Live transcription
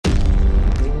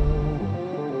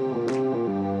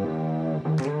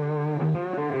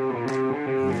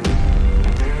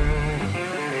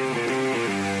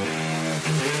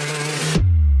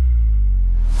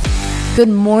Good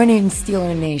morning,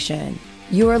 SteelerNation.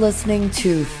 You are listening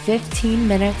to 15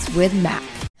 Minutes with Mac.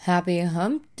 Happy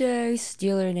Hump Day,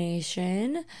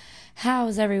 SteelerNation.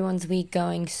 How's everyone's week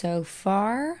going so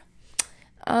far?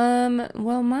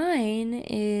 Well, mine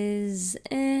is,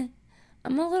 I'm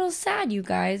a little sad, you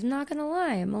guys. I'm not gonna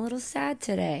lie. I'm a little sad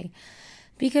today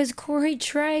because Corey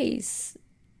Trice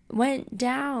went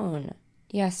down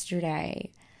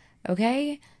yesterday,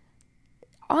 okay?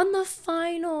 On the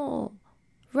final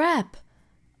rep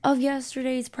of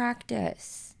yesterday's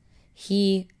practice,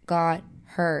 he got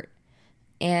hurt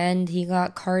and he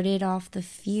got carted off the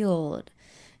field.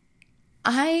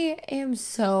 I am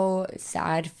so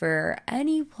sad for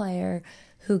any player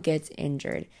who gets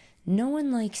injured. No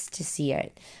one likes to see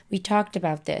it. We talked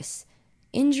about this.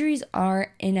 Injuries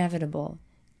are inevitable.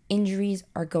 Injuries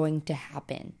are going to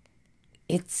happen.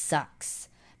 It sucks,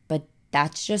 but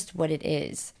that's just what it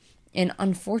is. And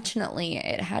unfortunately,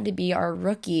 it had to be our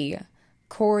rookie,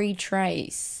 Corey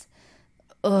Trice.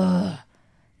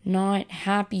 Not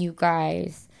happy, you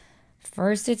guys.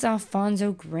 First, it's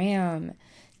Alfonso Graham.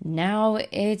 Now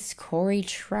it's Corey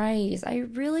Trice. I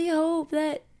really hope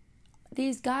that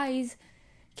these guys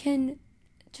can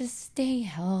just stay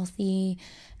healthy.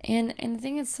 And the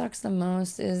thing that sucks the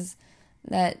most is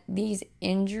that these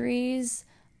injuries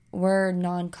were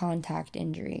non-contact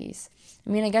injuries. I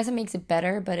mean, I guess it makes it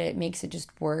better, but it makes it just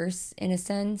worse in a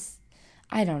sense.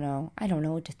 I don't know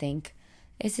what to think.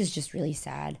 This is just really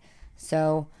sad.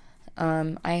 So,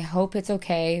 I hope it's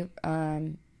okay.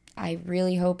 I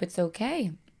really hope it's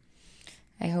okay.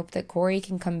 I hope that Corey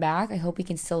can come back. I hope we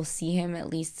can still see him at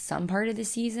least some part of the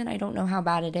season. I don't know how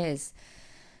bad it is.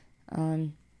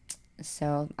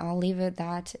 So I'll leave it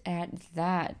at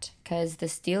that, because the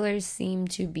Steelers seem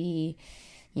to be,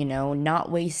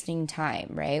 not wasting time,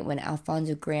 right? When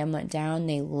Alfonso Graham went down,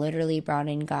 they literally brought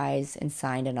in guys and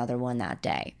signed another one that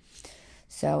day.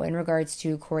 So in regards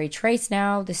to Corey Trice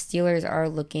now, the Steelers are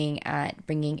looking at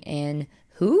bringing in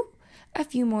who? A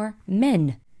few more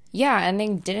men. Yeah, and they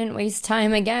didn't waste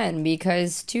time again,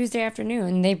 because Tuesday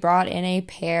afternoon they brought in a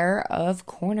pair of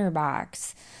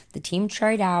cornerbacks. The team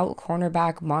tried out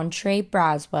cornerback Montre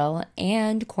Braswell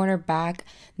and cornerback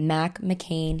Mac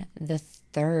McCain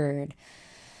III.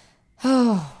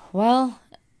 Oh, well,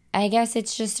 I guess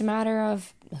it's just a matter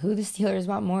of who the Steelers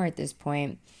want more at this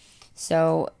point.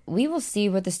 So we will see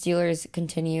what the Steelers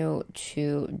continue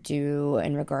to do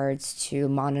in regards to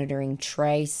monitoring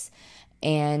Trice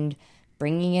and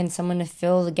bringing in someone to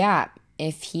fill the gap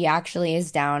if he actually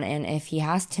is down and if he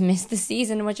has to miss the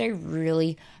season, which I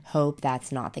really hope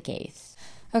that's not the case.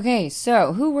 Okay,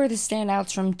 so who were the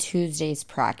standouts from Tuesday's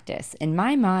practice? In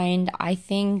my mind, I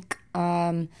think,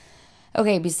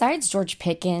 besides George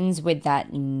Pickens with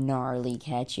that gnarly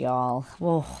catch, y'all.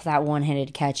 Whoa, that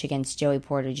one-handed catch against Joey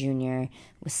Porter Jr.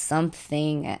 was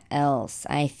something else.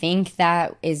 I think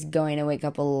that is going to wake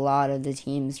up a lot of the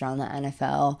teams around the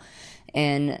NFL.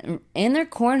 And their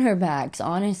cornerbacks,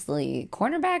 honestly.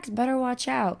 Cornerbacks better watch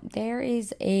out. There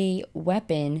is a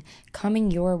weapon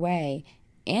coming your way.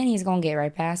 And he's going to get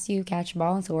right past you, catch the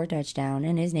ball, and score a touchdown.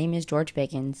 And his name is George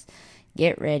Pickens.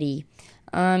 Get ready.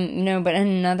 But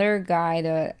another guy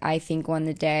that I think won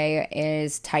the day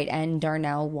is tight end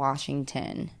Darnell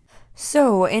Washington.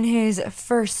 So, in his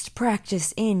first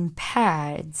practice in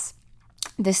pads,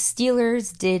 the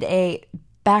Steelers did a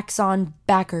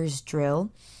backs-on-backers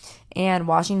drill. And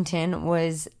Washington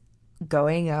was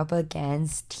going up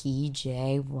against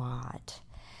TJ Watt.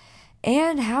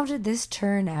 And how did this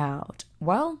turn out?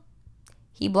 Well,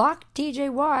 he blocked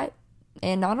TJ Watt.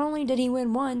 And not only did he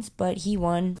win once, but he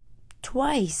won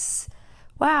twice.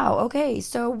 Wow, okay.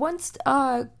 So once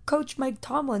Coach Mike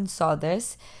Tomlin saw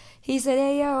this, he said,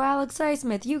 "Hey, yo, Alex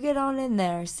Highsmith, you get on in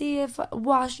there. See if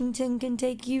Washington can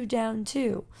take you down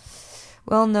too."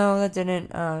 Well, no, that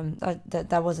didn't.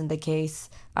 That wasn't the case.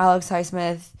 Alex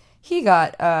Highsmith, he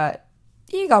got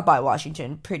by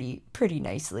Washington pretty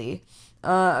nicely.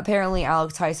 Apparently,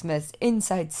 Alex Highsmith's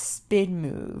inside spin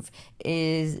move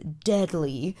is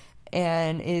deadly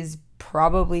and is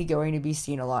probably going to be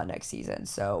seen a lot next season.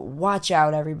 So watch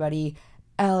out, everybody.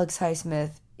 Alex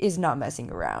Highsmith is not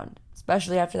messing around,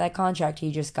 especially after that contract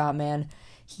he just got, man.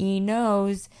 He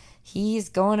knows he's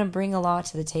going to bring a lot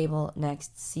to the table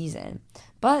next season.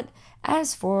 But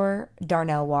as for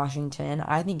Darnell Washington,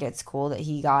 I think it's cool that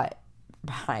he got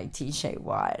by TJ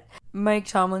Watt. Mike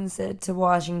Tomlin said to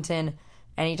Washington,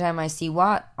 "Anytime I see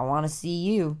Watt, I want to see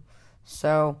you."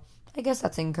 So I guess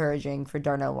that's encouraging for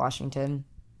Darnell Washington.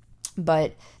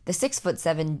 But the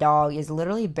 6'7" dog is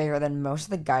literally bigger than most of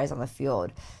the guys on the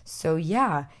field. So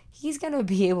yeah, he's going to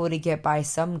be able to get by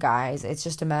some guys. It's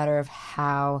just a matter of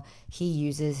how he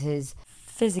uses his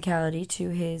physicality to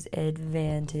his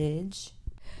advantage.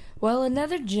 Well,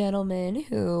 another gentleman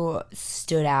who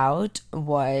stood out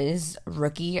was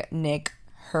rookie Nick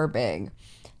Herbig.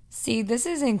 See, this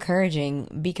is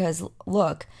encouraging because,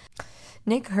 look,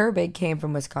 Nick Herbig came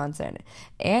from Wisconsin,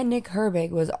 and Nick Herbig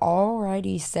was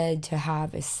already said to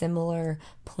have a similar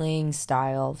playing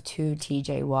style to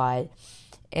TJ Watt.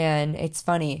 And it's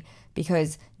funny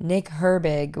because Nick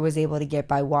Herbig was able to get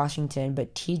by Washington,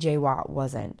 but TJ Watt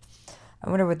wasn't. I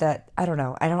wonder what that, I don't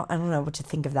know. I don't know what to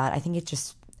think of that. I think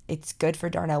it's good for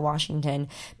Darnell Washington.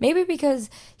 Maybe because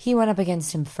he went up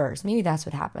against him first. Maybe that's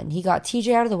what happened. He got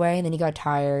TJ out of the way, and then he got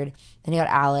tired. Then he got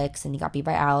Alex, and he got beat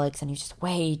by Alex, and he was just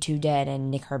way too dead, and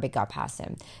Nick Herbig got past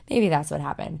him. Maybe that's what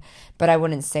happened. But I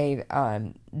wouldn't say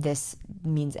this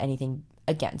means anything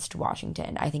against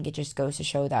Washington. I think it just goes to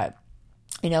show that,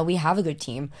 we have a good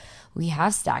team. We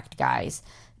have stacked guys.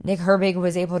 Nick Herbig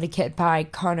was able to get by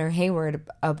Connor Hayward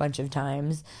a bunch of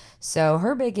times. So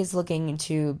Herbig is looking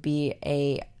to be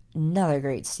another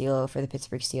great steal for the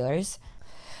Pittsburgh Steelers.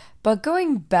 But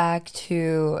going back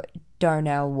to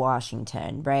Darnell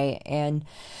Washington, right? And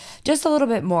just a little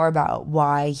bit more about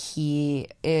why he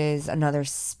is another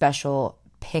special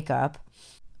pickup.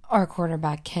 Our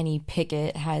quarterback, Kenny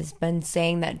Pickett, has been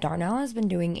saying that Darnell has been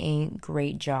doing a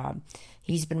great job.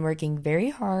 He's been working very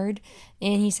hard,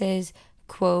 and he says,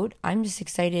 quote, "I'm just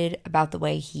excited about the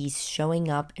way he's showing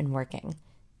up and working.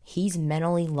 He's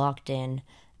mentally locked in,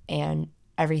 and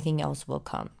everything else will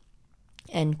come,"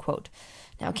 end quote.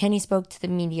 Now, Kenny spoke to the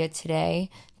media today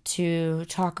to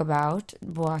talk about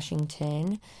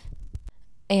Washington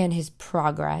and his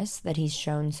progress that he's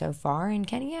shown so far, and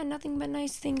Kenny had nothing but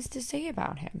nice things to say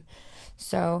about him.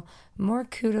 So, more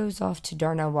kudos off to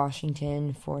Darnell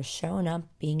Washington for showing up,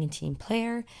 being a team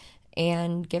player,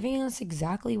 and giving us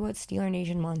exactly what Steeler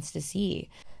Nation wants to see.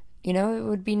 It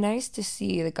would be nice to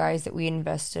see the guys that we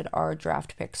invested our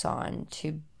draft picks on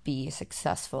to be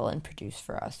successful and produce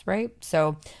for us, right?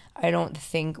 So I don't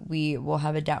think we will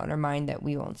have a doubt in our mind that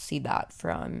we won't see that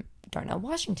from Darnell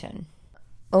Washington.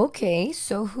 Okay,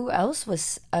 so who else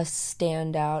was a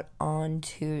standout on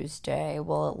Tuesday?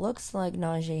 Well, it looks like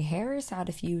Najee Harris had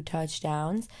a few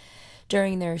touchdowns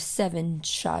during their 7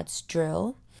 shots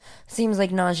drill. Seems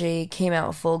like Najee came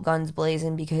out full guns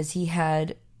blazing because he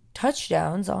had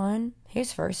touchdowns on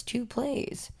his first 2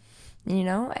 plays.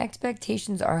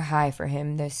 Expectations are high for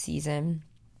him this season,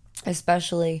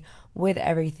 especially with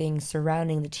everything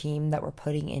surrounding the team that we're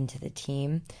putting into the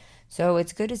team. So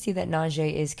it's good to see that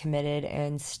Najee is committed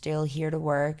and still here to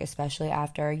work, especially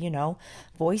after,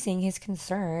 voicing his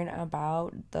concern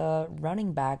about the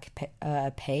running back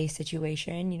pay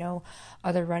situation.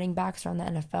 Other running backs around the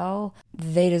NFL,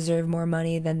 they deserve more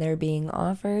money than they're being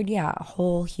offered. Yeah, a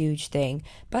whole huge thing.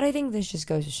 But I think this just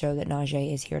goes to show that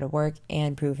Najee is here to work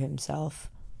and prove himself.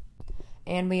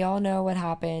 And we all know what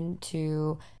happened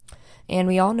to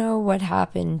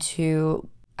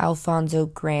Alfonso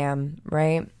Graham,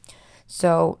 right?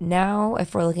 So now,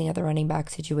 if we're looking at the running back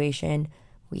situation,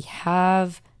 we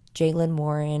have Jaylen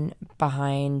Warren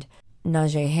behind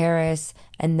Najee Harris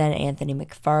and then Anthony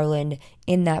McFarland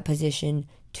in that position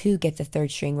to get the third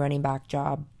string running back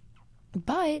job.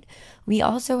 But we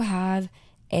also have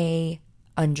a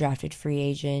undrafted free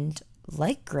agent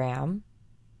like Graham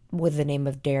with the name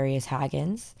of Darius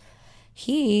Haggins.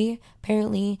 He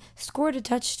apparently scored a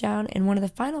touchdown in one of the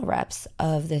final reps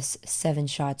of this 7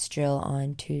 shots drill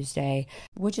on Tuesday,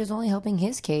 which is only helping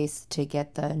his case to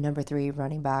get the number 3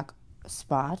 running back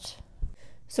spot.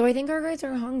 So I think our guys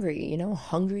are hungry,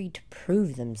 hungry to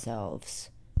prove themselves,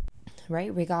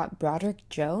 right? We got Broderick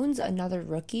Jones, another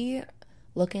rookie,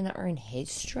 looking to earn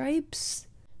his stripes.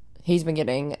 He's been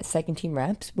getting second team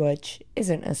reps, which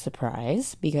isn't a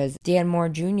surprise because Dan Moore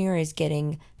Jr. is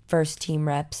getting first team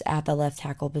reps at the left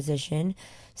tackle position.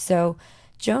 So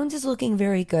Jones is looking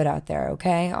very good out there,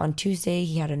 okay? On Tuesday,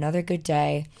 he had another good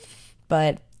day,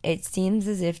 but it seems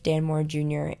as if Dan Moore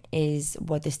Jr. is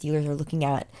what the Steelers are looking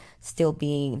at, still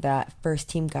being that first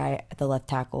team guy at the left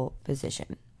tackle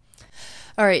position.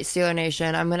 All right, Steeler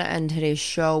Nation, I'm going to end today's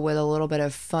show with a little bit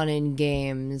of fun and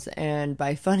games. And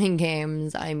by fun and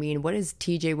games, I mean, what is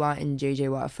TJ Watt and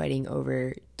JJ Watt fighting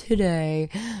over today?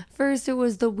 First, it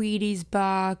was the Wheaties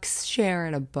box,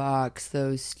 sharing a box,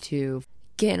 those two.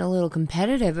 Getting a little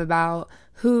competitive about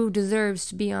who deserves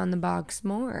to be on the box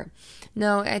more.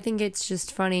 No, I think it's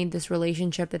just funny, this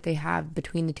relationship that they have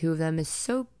between the two of them is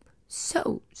so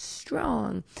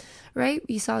strong. Right?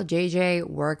 We saw JJ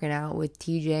working out with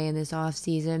TJ in this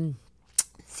offseason.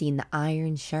 Seen the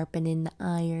iron sharpening the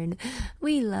iron.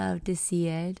 We love to see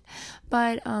it.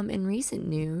 But in recent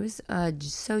news,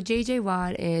 so JJ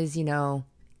Watt is,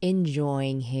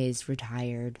 enjoying his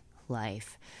retired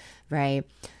life, right?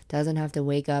 Doesn't have to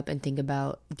wake up and think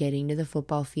about getting to the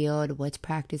football field. What's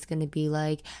practice going to be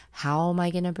like? How am I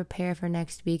going to prepare for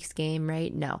next week's game,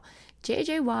 right? No.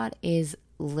 JJ Watt is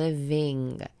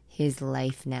living his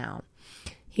life now.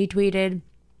 He tweeted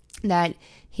that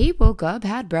he woke up,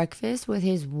 had breakfast with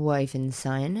his wife and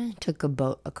son, took a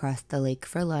boat across the lake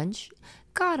for lunch,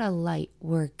 got a light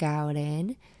workout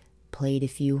in, played a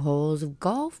few holes of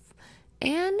golf,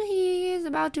 and he is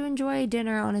about to enjoy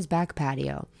dinner on his back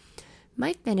patio.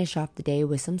 Might finish off the day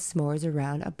with some s'mores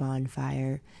around a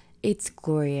bonfire. It's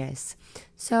glorious.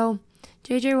 So,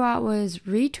 JJ Watt was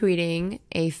retweeting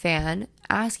a fan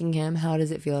asking him how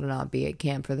does it feel to not be at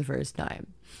camp for the first time.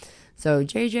 So,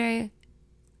 JJ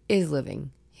is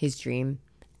living his dream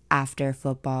after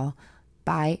football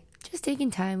by just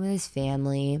taking time with his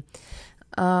family.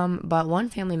 But one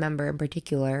family member in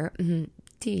particular,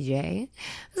 TJ,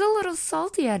 was a little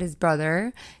salty at his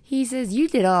brother. He says, "You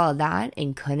did all of that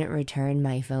and couldn't return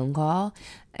my phone call,"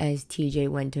 as TJ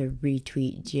went to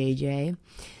retweet JJ.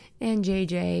 And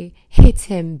JJ hits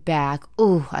him back.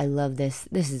 Ooh, I love this.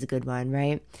 This is a good one,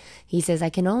 right? He says,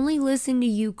 "I can only listen to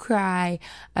you cry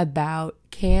about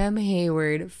Cam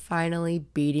Hayward finally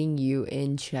beating you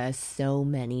in chess so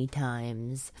many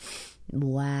times."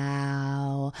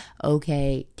 Wow.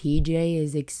 Okay, TJ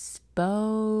is exposed.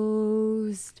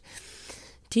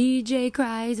 TJ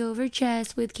cries over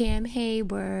chess with Cam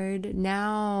Hayward.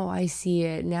 Now I see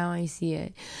it.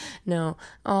 No,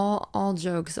 all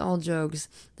jokes.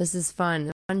 This is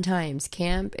fun. Fun times.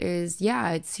 Camp is,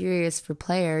 it's serious for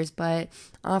players, but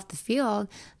off the field,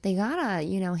 they gotta,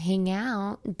 hang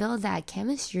out, build that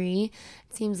chemistry.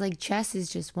 It seems like chess is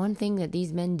just one thing that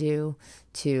these men do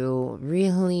to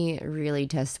really, really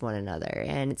test one another.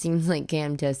 And it seems like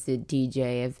Cam tested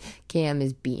TJ. If Cam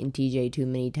has beaten TJ too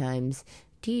many times,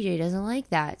 TJ doesn't like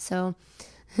that. So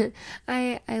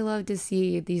I love to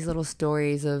see these little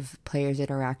stories of players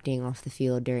interacting off the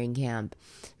field during camp.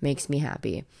 Makes me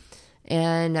happy.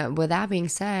 And with that being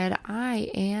said,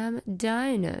 I am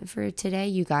done for today,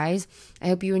 you guys. I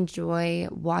hope you enjoy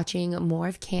watching more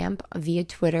of camp via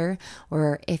Twitter,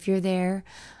 or if you're there,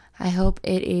 I hope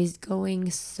it is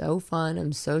going so fun.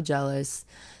 I'm so jealous.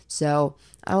 So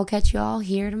I will catch you all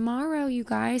here tomorrow, you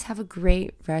guys. Have a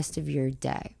great rest of your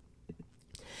day.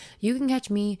 You can catch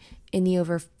me in the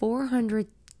over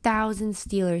 400,000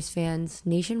 Steelers fans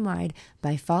nationwide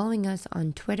by following us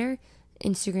on Twitter,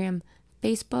 Instagram,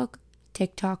 Facebook,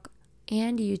 TikTok,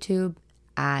 and YouTube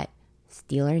at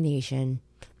SteelerNation.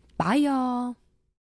 Bye, y'all.